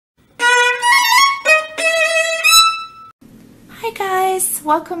guys,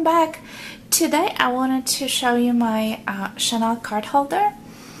 welcome back. Today I wanted to show you my Chanel card holder.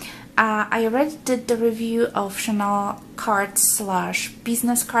 I already did the review of Chanel card slash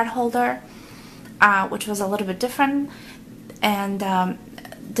business card holder, which was a little bit different, and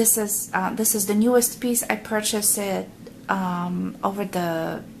this is the newest piece. I purchased it over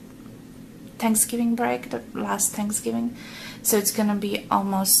the Thanksgiving break, the last Thanksgiving, so it's gonna be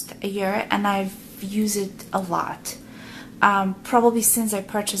almost a year, and I've used it a lot. Probably since I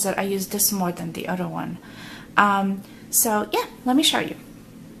purchased it, I use this more than the other one. So yeah, let me show you.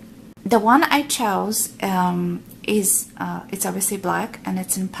 The one I chose is it's obviously black, and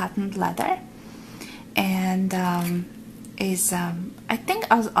it's in patent leather, and I think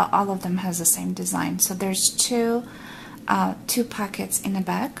all of them has the same design. So there's two pockets in the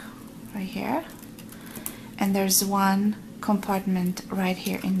back right here, and there's one compartment right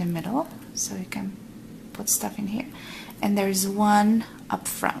here in the middle, so you can put stuff in here, and there's one up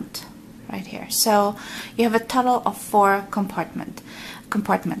front right here. So you have a total of 4 compartments.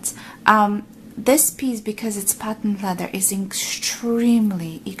 This piece, because it's patent leather, is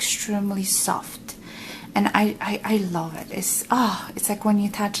extremely soft, and I love it. It's like when you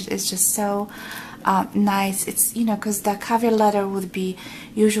touch it, it's just so nice. It's, you know, because the caviar leather would be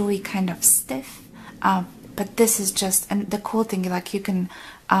usually kind of stiff, but this is just, and the cool thing, like, you can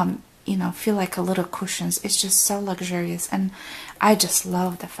you know, feel like a little cushions. It's just so luxurious, and I just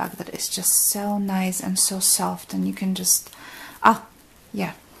love the fact that it's just so nice and so soft, and you can just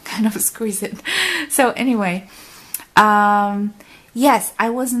yeah, kind of squeeze it. So anyway, yes,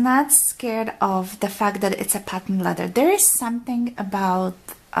 I was not scared of the fact that it's a patent leather. There is something about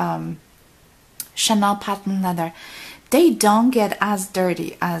Chanel patent leather. They don't get as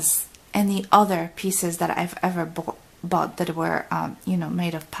dirty as any other pieces that I've ever bought that were you know,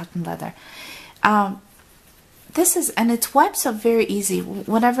 made of patent leather. This is, and it wipes up very easy.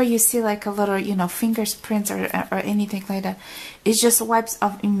 Whenever you see like a little, you know, fingerprints or anything like that, it just wipes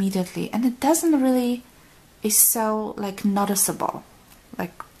off immediately, and it doesn't really, is so like noticeable,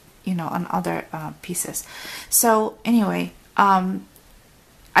 like, you know, on other pieces. So anyway, I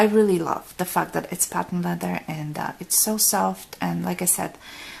really love the fact that it's patent leather, and it's so soft, and like I said,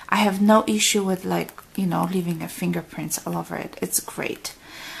 I have no issue with, like, you know, leaving a fingerprints all over it. It's great.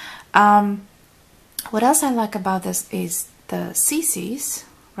 What else I like about this is the CCs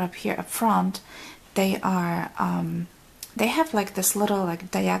right here up front. They are they have like this little, like,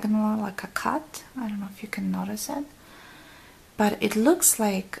 diagonal, like a cut. I don't know if you can notice it, but it looks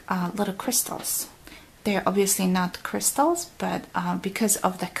like little crystals. They're obviously not crystals, but because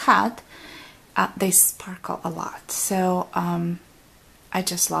of the cut, they sparkle a lot. So I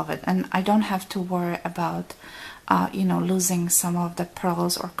just love it, and I don't have to worry about you know, losing some of the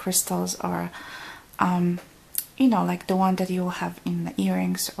pearls or crystals, or you know, like the one that you will have in the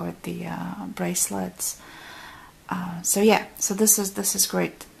earrings or the bracelets. So yeah, so this is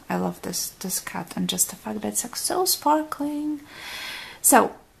great. I love this cut, and just the fact that it's like so sparkling.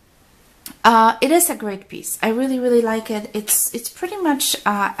 So it is a great piece. I really like it. It's pretty much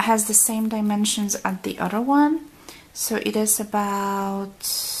has the same dimensions as the other one. So it is about,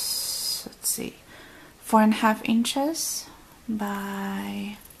 let's see, 4.5 inches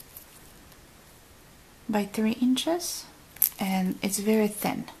by 3 inches, and it's very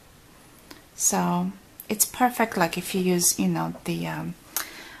thin. So it's perfect, like if you use, you know, the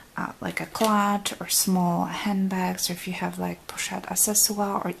like a clutch or small handbags, or if you have like pochette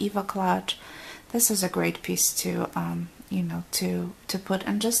accessoire or Eva clutch. This is a great piece to you know, to put.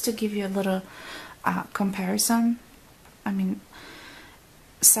 And just to give you a little comparison, I mean,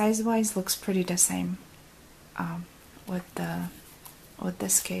 size-wise looks pretty the same with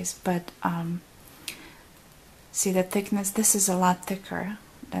this case, but see the thickness. This is a lot thicker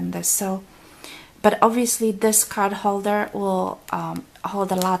than this. So, but obviously this card holder will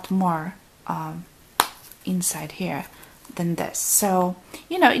hold a lot more inside here than this. So,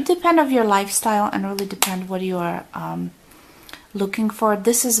 you know, it depends on your lifestyle, and really depend what you are looking for.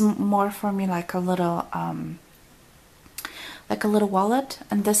 This is more for me like a little wallet,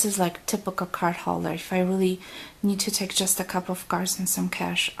 and this is like typical card holder. If I really need to take just a couple of cards and some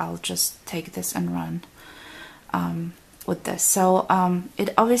cash, I'll just take this and run with this. So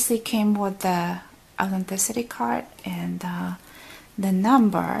it obviously came with the authenticity card, and the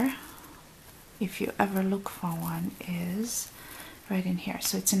number, if you ever look for one, is right in here.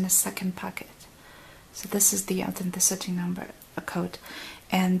 So it's in the second pocket. So this is the authenticity number, a code,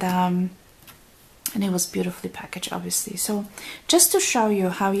 and it was beautifully packaged, obviously. So just to show you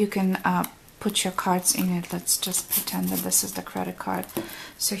how you can put your cards in it. Let's just pretend that this is the credit card.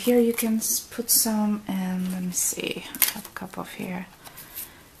 So here you can put some, and let me see, I have a couple of here.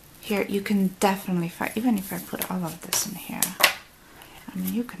 Here you can definitely, even if I put all of this in here, I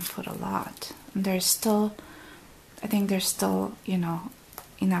mean, you can put a lot. And there's still, I think there's still, you know,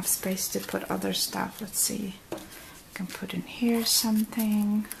 enough space to put other stuff. Let's see, I can put in here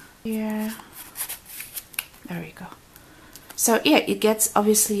something, here. There we go. So yeah, it gets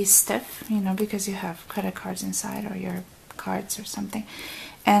obviously stiff, you know, because you have credit cards inside or your cards or something.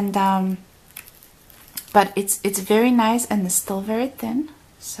 And but it's very nice and it's still very thin.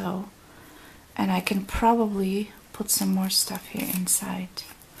 So, and I can probably put some more stuff here inside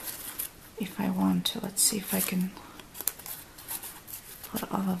if I want to. Let's see if I can put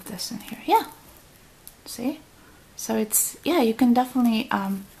all of this in here. Yeah, see? So it's, yeah, you can definitely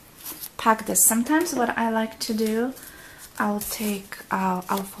pack this. Sometimes what I like to do, I'll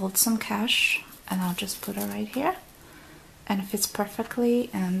fold some cash and I'll just put it right here, and it fits perfectly.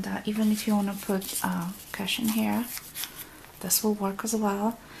 And even if you want to put cash in here, this will work as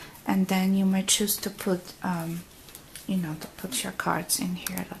well. And then you might choose to put you know, to put your cards in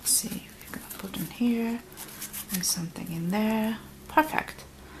here. Let's see, you're gonna put in here and something in there. Perfect.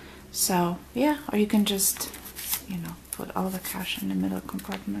 So yeah, or you can just, you know, put all the cash in the middle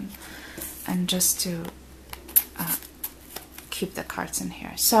compartment and just to keep the cards in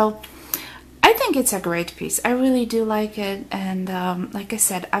here. So I think it's a great piece. I really do like it. And like I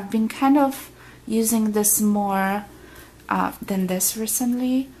said, I've been kind of using this more than this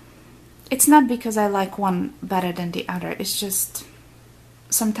recently. It's not because I like one better than the other. It's just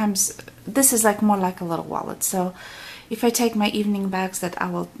sometimes this is like more like a little wallet. So if I take my evening bags, that I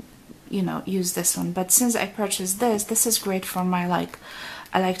will, you know, use this one. But since I purchased this, this is great for my, like,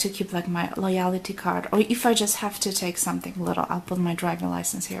 I like to keep like my loyalty card, or if I just have to take something little, I'll put my driving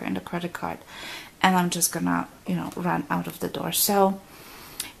license here and the credit card, and I'm just gonna, you know, run out of the door. So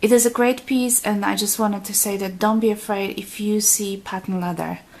it is a great piece, and I just wanted to say that don't be afraid if you see patent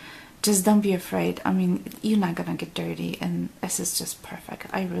leather. Just don't be afraid. I mean, you're not gonna get dirty, and this is just perfect.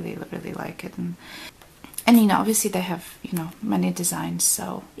 I really, really like it. And you know, obviously they have, you know, many designs.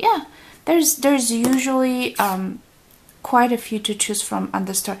 So yeah, there's usually quite a few to choose from at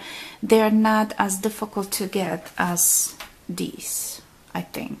the store. They are not as difficult to get as these, I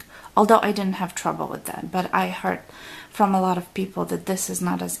think. Although I didn't have trouble with that, but I heard from a lot of people that this is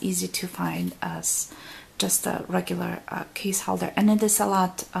not as easy to find as just a regular case holder, and it is a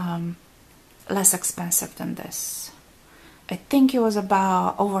lot less expensive than this. I think it was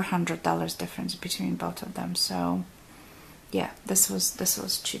about over $100 difference between both of them. So yeah, this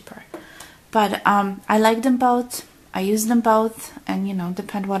was cheaper. But I like them both. I use them both, and you know,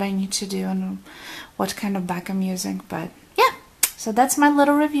 depend what I need to do and what kind of bag I'm using. But yeah, so that's my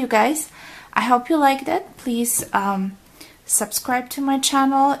little review, guys. I hope you liked it. Please subscribe to my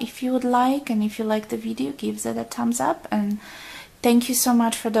channel if you would like, and if you like the video, give it a thumbs up. And thank you so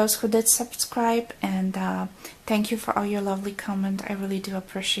much for those who did subscribe, and thank you for all your lovely comments. I really do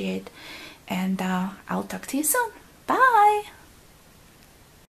appreciate. And I'll talk to you soon. Bye.